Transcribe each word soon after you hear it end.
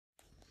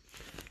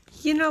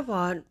You know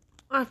what?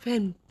 I've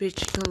been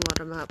bitching a lot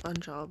about my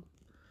job,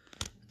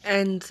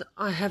 and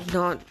I have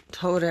not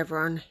told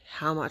everyone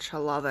how much I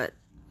love it.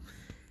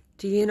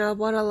 Do you know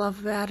what I love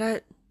about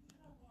it?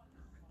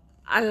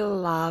 I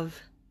love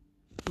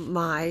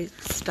my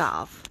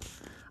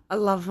staff. I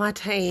love my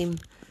team.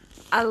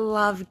 I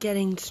love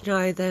getting to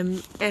know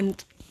them,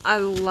 and I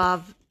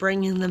love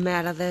bringing them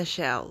out of their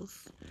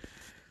shells.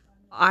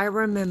 I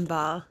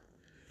remember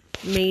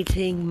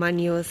meeting my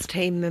newest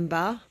team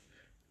member,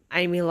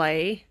 Amy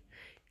Lee.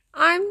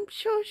 I'm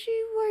sure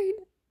she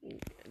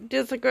won't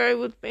disagree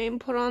with being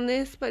put on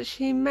this, but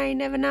she may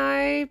never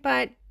know.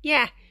 But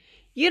yeah,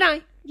 you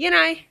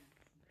know.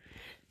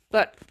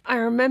 But I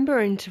remember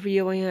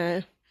interviewing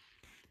her,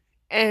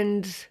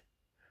 and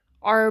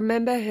I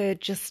remember her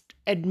just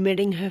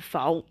admitting her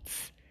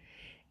faults,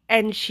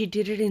 and she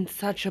did it in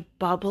such a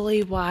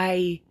bubbly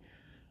way.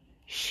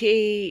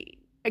 She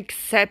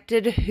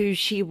accepted who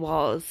she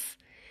was,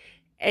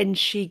 and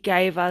she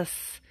gave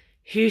us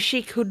who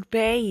she could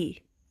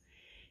be.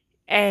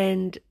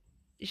 And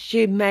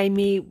she made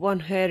me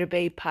want her to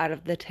be part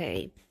of the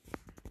team.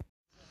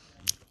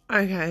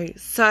 Okay,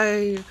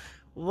 so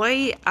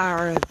we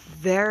are a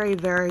very,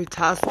 very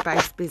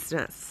task-based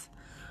business.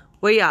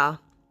 We are.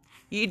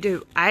 You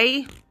do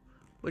A,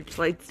 which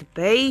leads to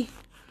B,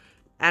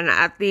 and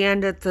at the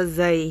end it's a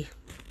Z.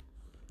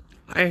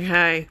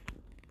 Okay.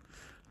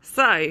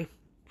 So,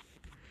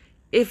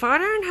 if I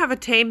don't have a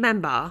team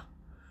member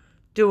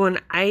doing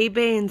A,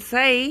 B, and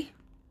C,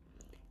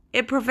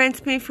 it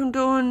prevents me from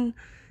doing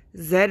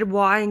Z,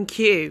 Y, and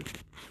Q.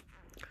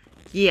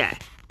 Yeah,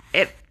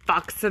 it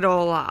fucks it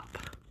all up.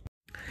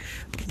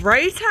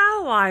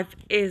 Retail life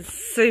is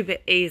super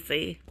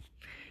easy.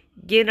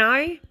 You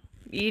know,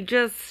 you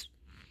just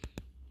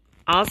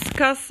ask the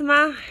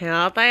customer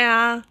how they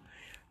are,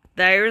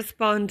 they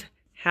respond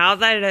how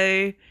they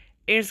do,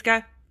 you just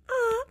go,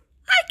 oh,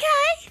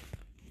 okay.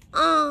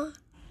 Oh,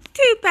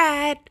 too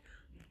bad.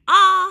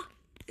 Oh,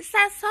 is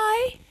that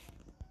so?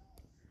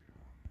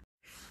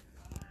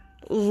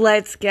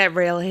 Let's get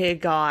real here,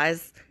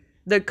 guys.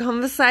 The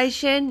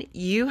conversation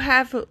you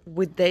have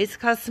with these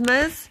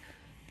customers,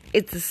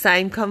 it's the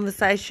same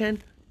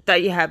conversation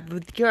that you have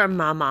with your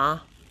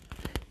mama.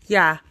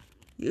 Yeah,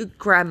 your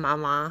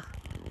grandmama.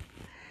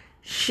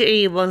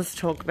 She wants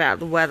to talk about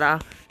the weather.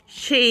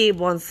 She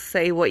wants to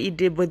see what you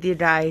did with your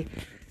day.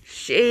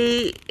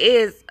 She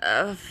is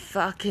a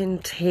fucking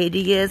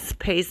tedious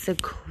piece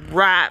of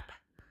crap.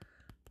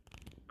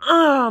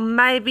 Oh,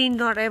 maybe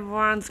not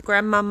everyone's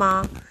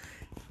grandmama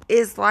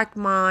is like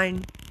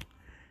mine,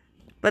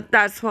 but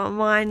that's what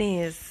mine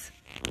is.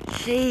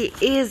 She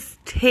is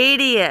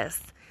tedious.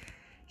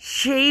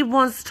 She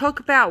wants to talk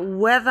about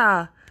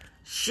weather.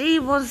 She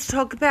wants to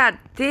talk about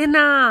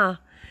dinner.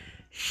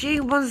 She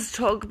wants to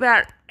talk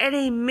about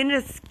any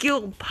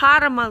minuscule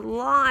part of my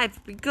life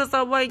because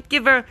I won't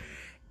give her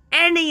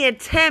any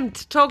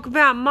attempt to talk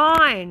about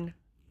mine.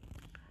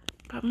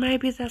 But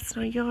maybe that's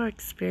not your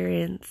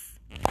experience,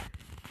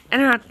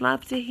 and I'd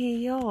love to hear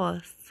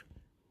yours.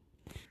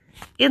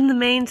 In the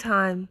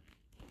meantime,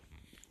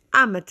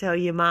 I'ma tell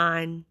you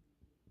mine.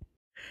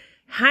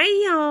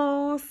 Hey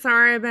y'all,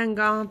 sorry I've been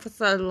gone for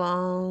so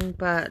long,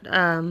 but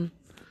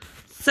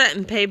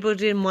certain people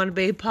didn't want to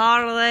be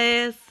part of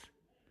this.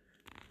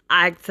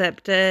 I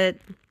accept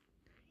it.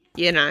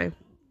 You know,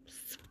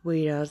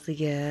 sweet as a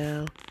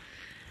girl.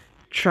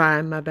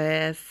 Trying my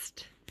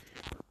best.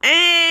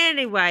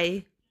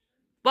 Anyway,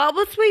 what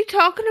was we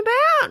talking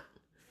about?